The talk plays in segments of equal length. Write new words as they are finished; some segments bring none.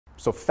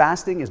So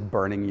fasting is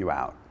burning you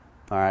out.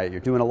 All right, you're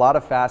doing a lot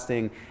of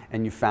fasting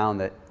and you found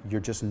that you're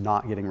just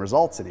not getting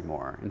results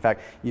anymore. In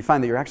fact, you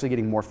find that you're actually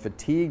getting more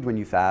fatigued when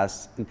you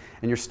fast and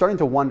you're starting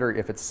to wonder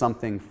if it's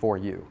something for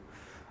you.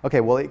 Okay,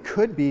 well, it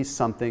could be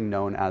something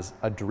known as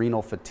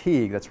adrenal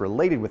fatigue that's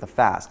related with a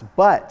fast,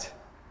 but,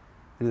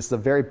 and this is a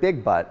very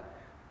big but,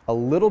 a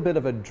little bit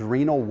of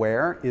adrenal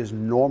wear is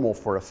normal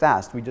for a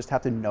fast. We just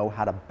have to know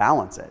how to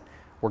balance it.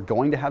 We're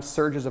going to have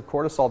surges of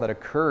cortisol that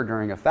occur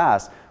during a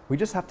fast. We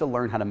just have to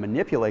learn how to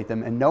manipulate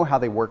them and know how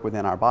they work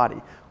within our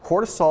body.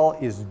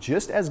 Cortisol is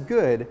just as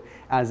good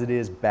as it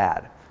is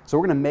bad. So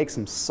we're going to make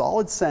some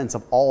solid sense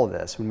of all of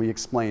this when we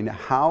explain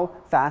how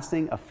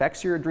fasting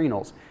affects your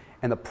adrenals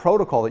and the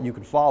protocol that you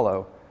can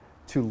follow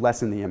to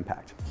lessen the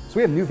impact. So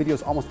we have new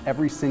videos almost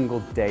every single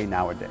day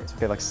nowadays,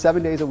 okay, like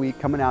 7 days a week,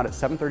 coming out at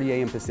 7:30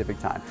 a.m. Pacific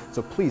time.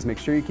 So please make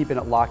sure you keep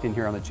it locked in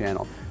here on the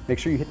channel. Make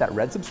sure you hit that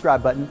red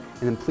subscribe button,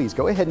 and then please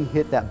go ahead and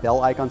hit that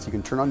bell icon so you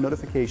can turn on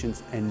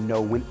notifications and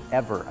know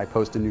whenever I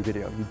post a new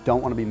video. You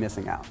don't want to be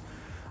missing out.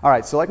 All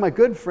right, so like my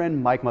good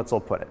friend Mike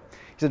Mutzel put it,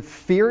 he said,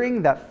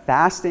 fearing that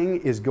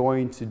fasting is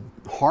going to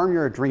harm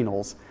your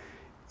adrenals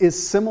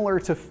is similar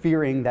to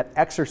fearing that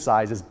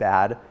exercise is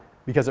bad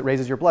because it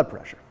raises your blood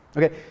pressure.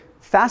 Okay,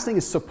 fasting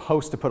is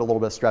supposed to put a little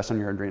bit of stress on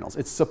your adrenals.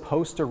 It's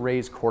supposed to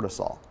raise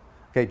cortisol.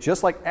 Okay,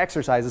 just like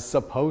exercise is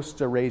supposed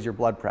to raise your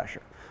blood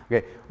pressure.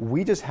 Okay,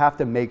 we just have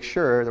to make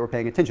sure that we're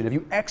paying attention. If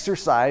you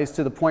exercise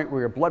to the point where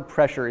your blood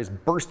pressure is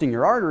bursting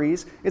your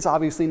arteries, it's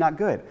obviously not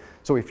good.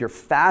 So if you're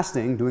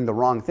fasting, doing the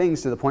wrong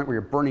things to the point where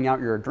you're burning out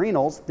your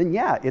adrenals, then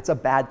yeah, it's a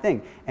bad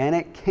thing. And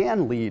it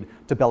can lead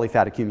to belly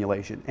fat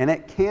accumulation, and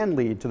it can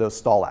lead to those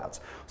stall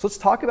outs. So let's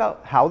talk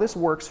about how this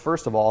works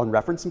first of all and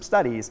reference some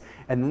studies,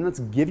 and then let's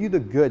give you the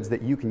goods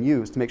that you can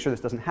use to make sure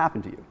this doesn't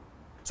happen to you.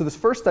 So this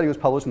first study was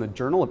published in the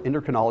Journal of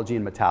Endocrinology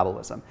and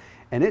Metabolism,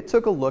 and it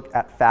took a look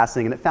at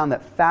fasting, and it found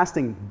that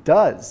fasting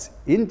does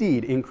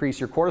indeed increase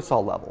your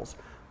cortisol levels,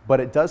 but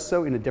it does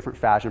so in a different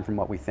fashion from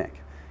what we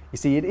think. You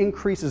see, it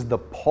increases the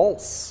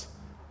pulse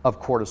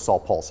of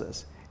cortisol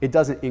pulses. It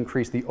doesn't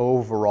increase the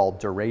overall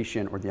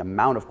duration or the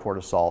amount of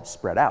cortisol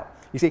spread out.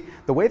 You see,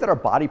 the way that our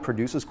body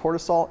produces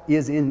cortisol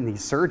is in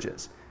these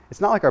surges.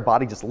 It's not like our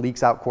body just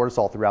leaks out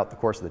cortisol throughout the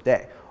course of the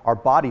day. Our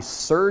body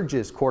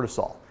surges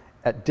cortisol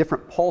at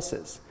different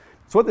pulses.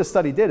 So what this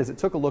study did is it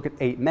took a look at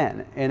 8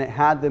 men and it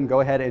had them go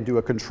ahead and do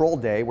a control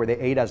day where they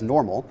ate as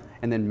normal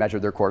and then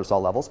measured their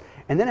cortisol levels,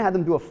 and then it had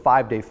them do a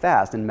 5-day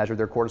fast and measure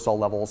their cortisol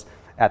levels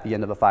at the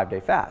end of the 5-day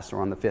fast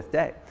or on the 5th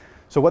day.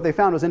 So what they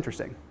found was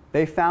interesting.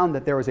 They found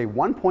that there was a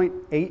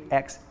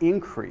 1.8x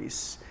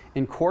increase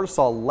in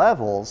cortisol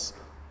levels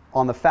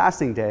on the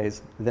fasting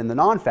days than the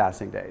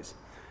non-fasting days,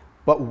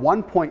 but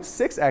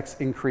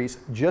 1.6x increase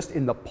just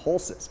in the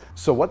pulses.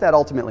 So what that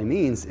ultimately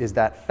means is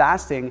that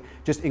fasting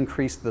just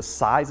increased the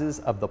sizes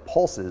of the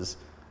pulses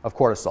of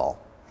cortisol.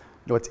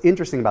 What's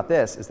interesting about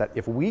this is that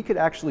if we could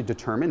actually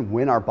determine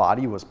when our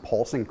body was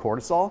pulsing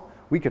cortisol,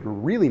 we could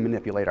really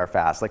manipulate our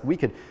fast. Like we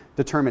could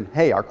determine,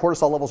 hey, our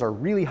cortisol levels are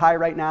really high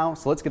right now,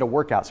 so let's get a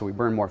workout so we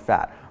burn more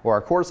fat. Or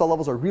our cortisol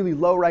levels are really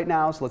low right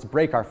now, so let's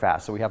break our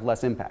fast so we have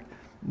less impact.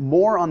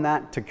 More on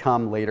that to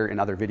come later in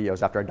other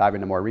videos after I dive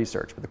into more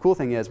research. But the cool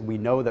thing is we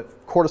know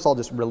that cortisol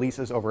just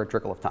releases over a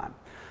trickle of time.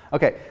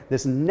 Okay,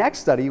 this next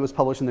study was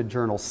published in the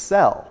journal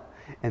Cell.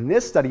 And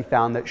this study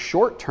found that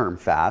short-term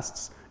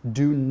fasts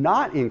do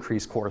not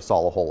increase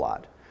cortisol a whole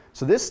lot.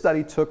 So this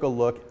study took a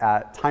look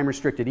at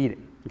time-restricted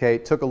eating. Okay,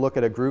 took a look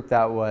at a group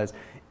that was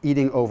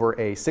eating over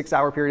a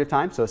 6-hour period of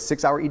time, so a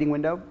 6-hour eating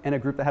window, and a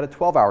group that had a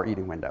 12-hour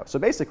eating window. So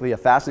basically a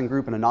fasting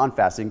group and a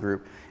non-fasting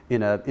group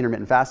in an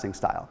intermittent fasting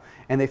style.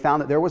 And they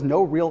found that there was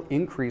no real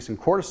increase in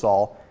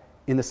cortisol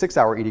in the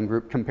 6-hour eating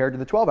group compared to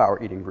the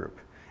 12-hour eating group,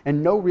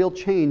 and no real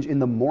change in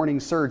the morning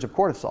surge of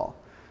cortisol.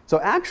 So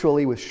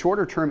actually, with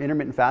shorter term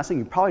intermittent fasting,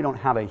 you probably don't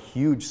have a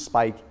huge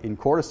spike in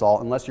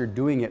cortisol unless you're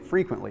doing it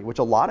frequently, which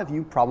a lot of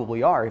you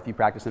probably are if you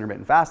practice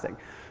intermittent fasting.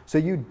 So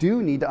you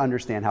do need to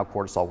understand how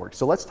cortisol works.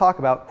 So let's talk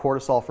about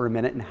cortisol for a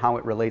minute and how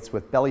it relates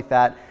with belly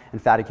fat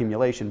and fat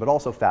accumulation, but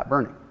also fat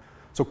burning.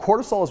 So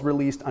cortisol is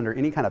released under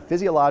any kind of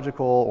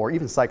physiological or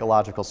even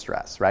psychological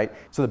stress, right?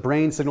 So the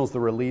brain signals the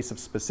release of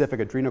specific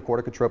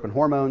adrenocorticotropin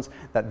hormones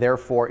that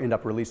therefore end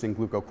up releasing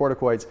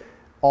glucocorticoids.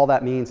 All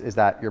that means is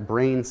that your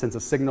brain sends a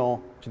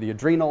signal to the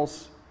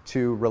adrenals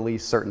to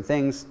release certain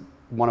things,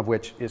 one of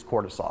which is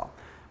cortisol.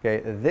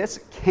 Okay, this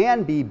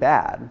can be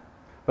bad,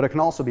 but it can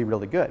also be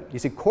really good. You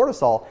see,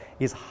 cortisol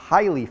is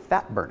highly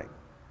fat burning.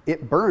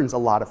 It burns a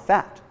lot of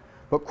fat,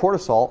 but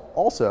cortisol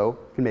also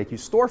can make you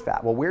store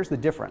fat. Well, where's the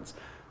difference?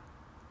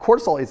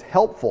 Cortisol is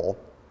helpful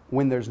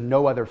when there's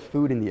no other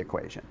food in the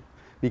equation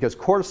because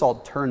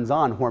cortisol turns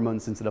on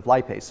hormone-sensitive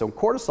lipase. So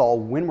cortisol,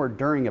 when we're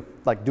doing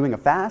a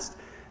fast,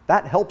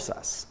 that helps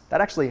us.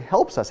 That actually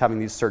helps us having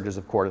these surges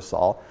of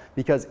cortisol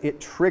because it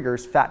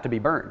triggers fat to be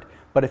burned.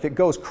 But if it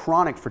goes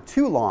chronic for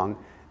too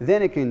long,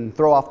 then it can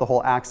throw off the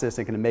whole axis.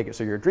 It can make it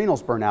so your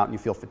adrenals burn out and you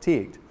feel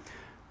fatigued.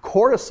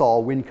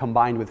 Cortisol, when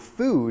combined with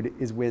food,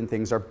 is when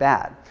things are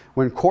bad.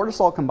 When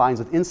cortisol combines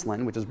with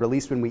insulin, which is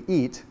released when we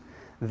eat,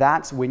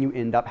 that's when you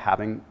end up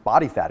having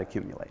body fat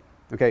accumulate.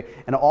 Okay,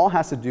 and it all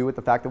has to do with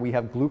the fact that we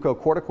have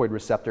glucocorticoid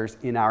receptors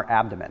in our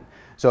abdomen.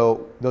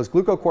 So those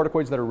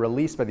glucocorticoids that are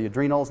released by the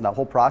adrenals and that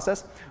whole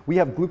process, we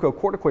have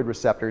glucocorticoid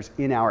receptors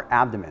in our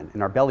abdomen,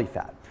 in our belly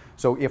fat.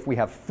 So if we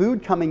have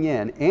food coming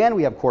in and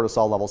we have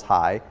cortisol levels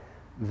high,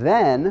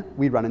 then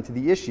we run into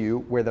the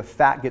issue where the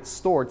fat gets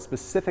stored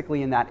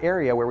specifically in that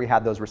area where we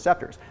have those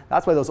receptors.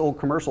 That's why those old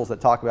commercials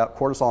that talk about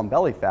cortisol and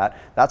belly fat,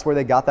 that's where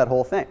they got that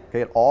whole thing.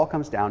 Okay, it all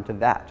comes down to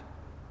that.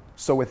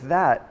 So with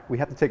that, we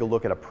have to take a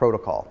look at a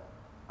protocol.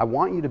 I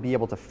want you to be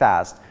able to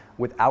fast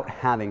without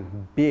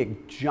having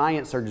big,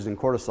 giant surges in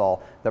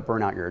cortisol that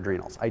burn out your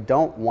adrenals. I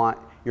don't want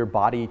your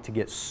body to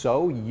get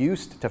so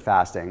used to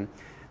fasting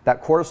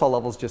that cortisol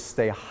levels just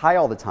stay high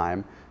all the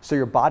time, so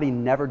your body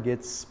never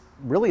gets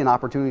really an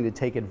opportunity to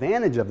take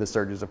advantage of the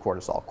surges of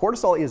cortisol.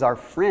 Cortisol is our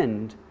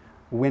friend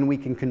when we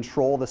can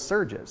control the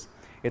surges.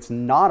 It's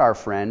not our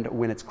friend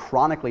when it's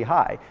chronically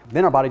high.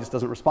 Then our body just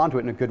doesn't respond to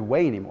it in a good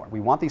way anymore. We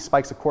want these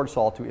spikes of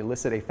cortisol to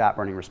elicit a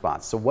fat-burning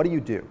response. So what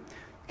do?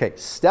 Okay,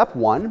 step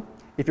one,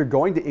 if you're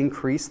going to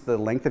increase the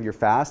length of your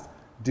fast,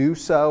 do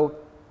so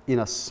in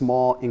a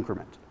small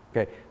increment.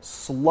 Okay,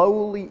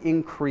 slowly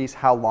increase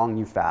how long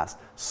you fast.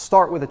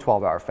 Start with a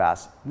 12-hour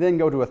fast, then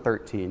go to a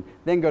 13,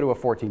 then go to a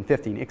 14,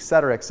 15, et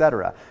cetera, et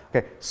cetera.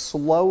 Okay,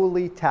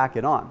 slowly tack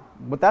it on.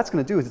 What that's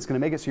going to do is it's going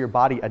to make it so your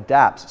body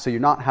adapts, so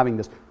you're not having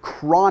this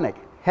chronic,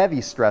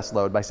 heavy stress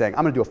load by saying,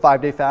 I'm going to do a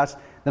 5-day fast,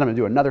 then I'm going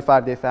to do another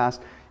 5-day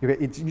fast.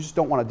 You just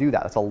don't want to do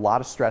that. That's a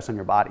lot of stress on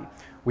your body.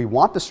 We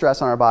want the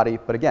stress on our body,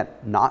 but again,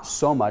 not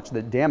so much that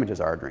it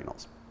damages our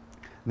adrenals.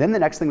 Then the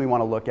next thing we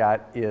want to look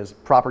at is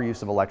proper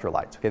use of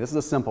electrolytes. Okay, this is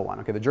a simple one.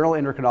 Okay, the Journal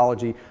of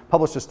Endocrinology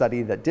published a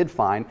study that did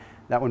find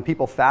that when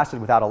people fasted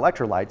without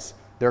electrolytes,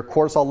 their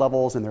cortisol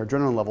levels and their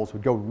adrenaline levels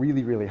would go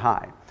really, really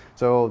high.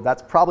 So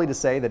that's probably to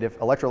say that if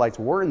electrolytes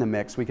were in the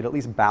mix, we could at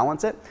least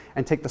balance it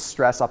and take the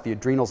stress off the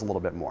adrenals a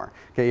little bit more.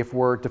 Okay, if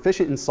we're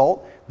deficient in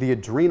salt, the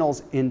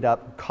adrenals end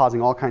up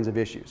causing all kinds of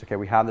issues. Okay,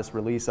 we have this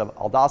release of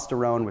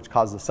aldosterone, which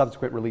causes the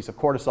subsequent release of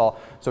cortisol.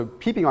 So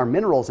keeping our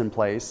minerals in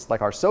place,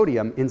 like our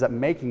sodium, ends up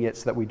making it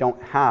so that we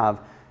don't have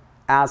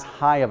as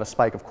high of a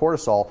spike of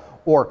cortisol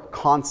or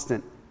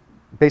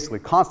basically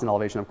constant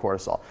elevation of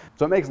cortisol.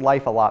 So it makes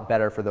life a lot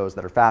better for those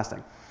that are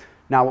fasting.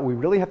 Now, what we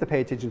really have to pay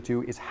attention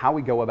to is how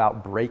we go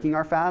about breaking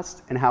our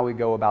fast and how we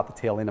go about the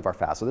tail end of our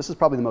fast. So this is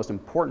probably the most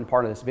important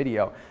part of this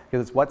video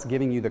because it's what's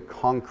giving you the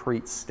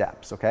concrete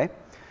steps, okay?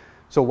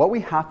 So what we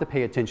have to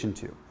pay attention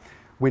to,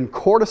 when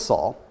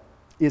cortisol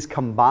is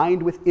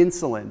combined with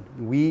insulin,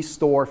 we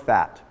store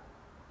fat.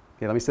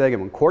 Okay, let me say that again.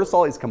 When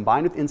cortisol is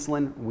combined with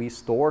insulin, we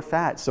store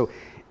fat. So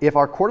if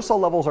our cortisol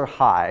levels are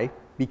high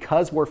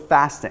because we're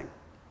fasting,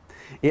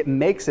 it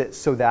makes it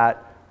so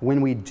that when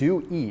we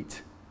do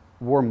eat,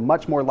 we're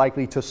much more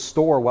likely to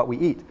store what we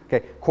eat.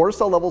 Okay,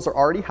 cortisol levels are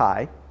already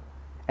high,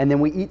 and then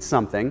we eat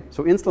something,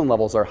 so insulin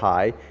levels are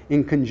high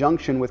in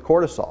conjunction with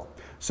cortisol.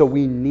 So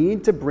we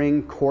need to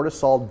bring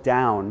cortisol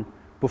down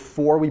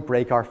before we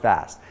break our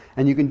fast.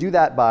 And you can do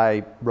that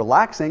by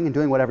relaxing and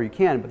doing whatever you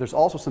can, but there's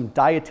also some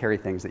dietary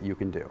things that you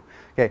can do.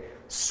 Okay,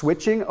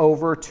 switching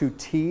over to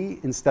tea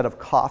instead of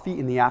coffee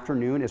in the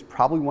afternoon is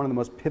probably one of the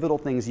most pivotal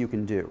things you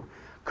can do.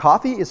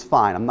 Coffee is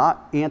fine. I'm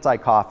not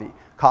anti-coffee.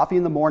 Coffee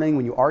in the morning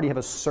when you already have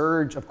a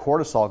surge of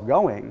cortisol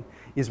going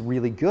is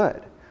really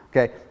good.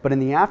 Okay? But in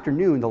the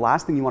afternoon, the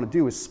last thing you want to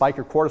do is spike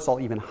your cortisol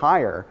even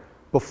higher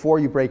before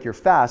you break your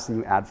fast and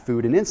you add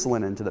food and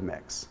insulin into the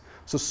mix.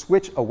 So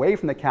switch away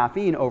from the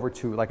caffeine over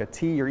to like a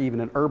tea or even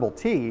an herbal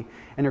tea,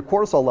 and your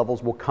cortisol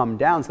levels will come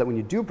down so that when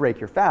you do break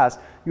your fast,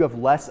 you have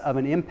less of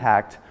an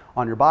impact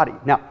on your body.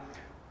 Now,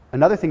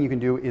 another thing you can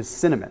do is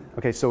cinnamon.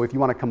 Okay, so if you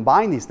want to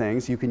combine these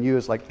things, you can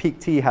use, like Peak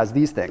Tea has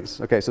these things.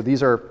 Okay, so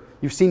these are,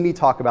 you've seen me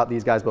talk about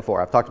these guys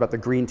before. I've talked about the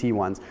green tea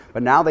ones,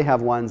 but now they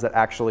have ones that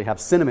actually have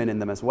cinnamon in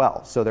them as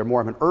well. So they're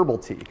more of an herbal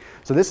tea.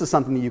 So this is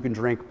something that you can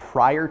drink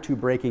prior to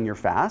breaking your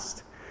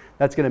fast.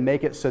 That's going to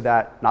make it so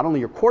that not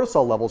only your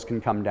cortisol levels can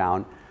come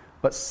down,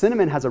 but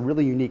cinnamon has a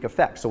really unique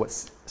effect. So what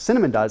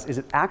cinnamon does is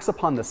it acts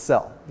upon the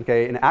cell,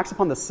 okay, and it acts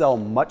upon the cell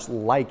much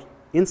like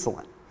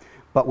insulin,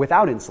 but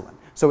without insulin.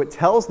 So it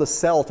tells the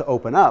cell to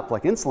open up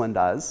like insulin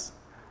does,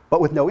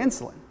 but with no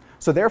insulin.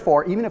 So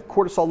therefore, even if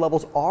cortisol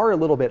levels are a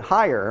little bit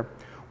higher,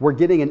 we're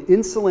getting an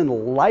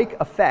insulin-like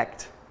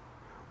effect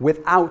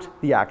without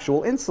the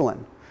actual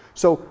insulin.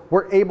 So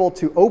we're able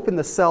to open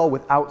the cell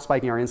without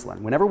spiking our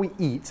insulin. Whenever we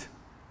eat,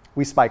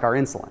 we spike our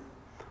insulin.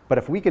 But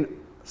if we can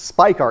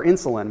spike our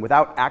insulin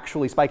without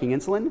actually spiking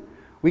insulin,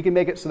 we can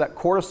make it so that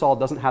cortisol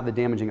doesn't have the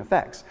damaging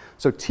effects.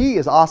 So tea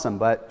is awesome,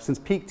 but since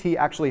Peak Tea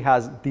actually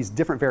has these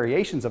different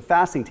variations of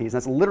fasting teas,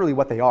 and that's literally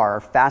what they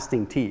are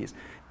fasting teas.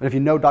 And if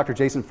you know Dr.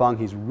 Jason Fung,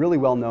 he's really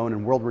well known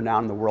and world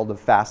renowned in the world of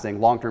fasting,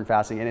 long-term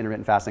fasting and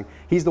intermittent fasting.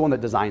 He's the one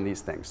that designed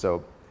these things.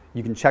 So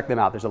you can check them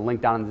out. There's a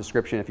link down in the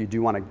description if you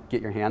do want to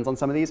get your hands on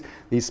some of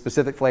these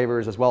specific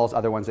flavors, as well as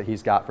other ones that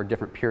he's got for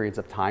different periods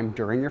of time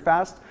during your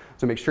fast.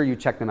 So make sure you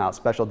check them out.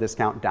 Special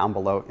discount down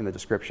below in the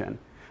description.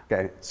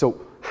 Okay,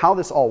 so how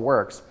this all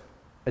works,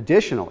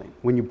 additionally,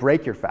 when you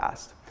break your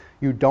fast,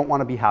 you don't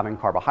want to be having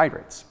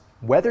carbohydrates.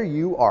 Whether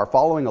you are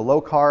following a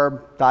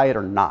low-carb diet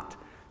or not,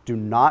 do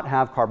not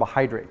have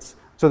carbohydrates.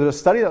 So there's a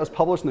study that was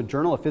published in the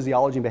Journal of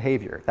Physiology and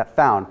Behavior that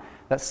found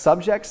that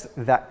subjects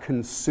that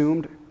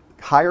consumed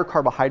higher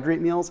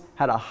carbohydrate meals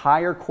had a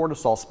higher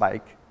cortisol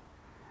spike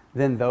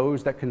than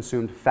those that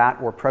consumed fat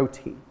or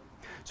protein.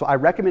 So I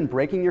recommend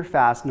breaking your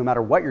fast no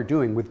matter what you're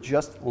doing with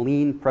just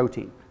lean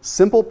protein.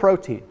 Simple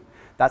protein.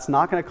 That's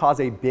not going to cause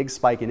a big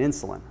spike in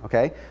insulin,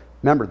 okay?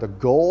 Remember, the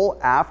goal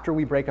after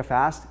we break a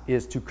fast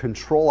is to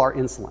control our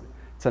insulin,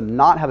 to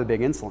not have a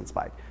big insulin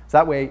spike. So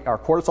that way our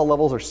cortisol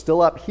levels are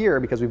still up here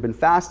because we've been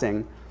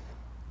fasting.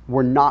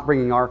 We're not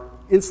bringing our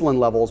insulin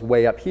levels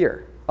way up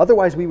here.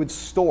 Otherwise, we would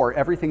store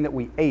everything that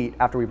we ate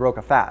after we broke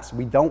a fast.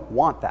 We don't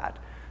want that.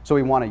 So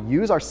we want to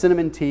use our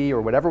cinnamon tea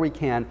or whatever we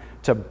can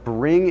to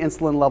bring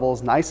insulin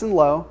levels nice and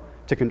low,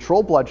 to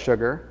control blood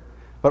sugar,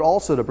 but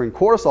also to bring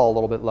cortisol a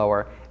little bit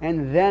lower,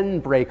 and then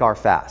break our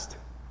fast.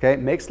 Okay? It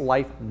makes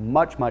life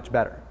much, much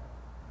better.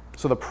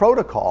 So the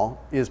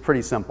protocol is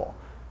pretty simple.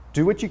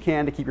 Do what you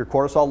can to keep your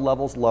cortisol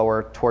levels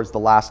lower towards the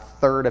last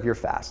third of your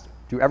fast.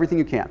 Do everything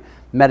you can.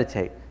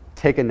 Meditate,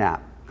 take a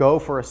nap, go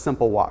for a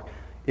simple walk.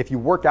 If you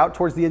work out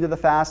towards the end of the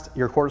fast,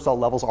 your cortisol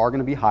levels are going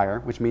to be higher,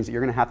 which means that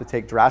you're going to have to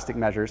take drastic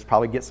measures,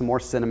 probably get some more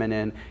cinnamon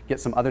in, get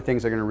some other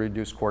things that are going to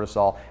reduce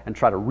cortisol, and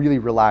try to really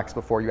relax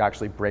before you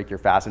actually break your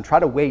fast. And try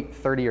to wait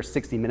 30 or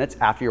 60 minutes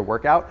after your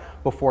workout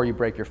before you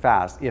break your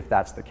fast, if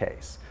that's the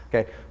case.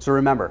 Okay? So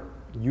remember,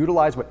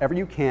 utilize whatever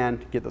you can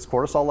to get those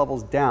cortisol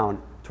levels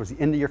down towards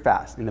the end of your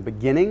fast. In the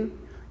beginning,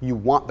 you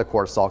want the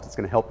cortisol because it's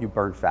going to help you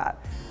burn fat.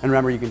 And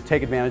remember, you can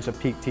take advantage of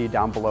Peak Tea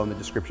down below in the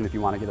description if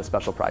you want to get a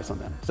special price on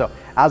them. So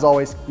as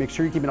always, make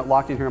sure you're keeping it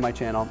locked in here on my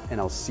channel, and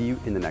I'll see you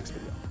in the next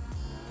video.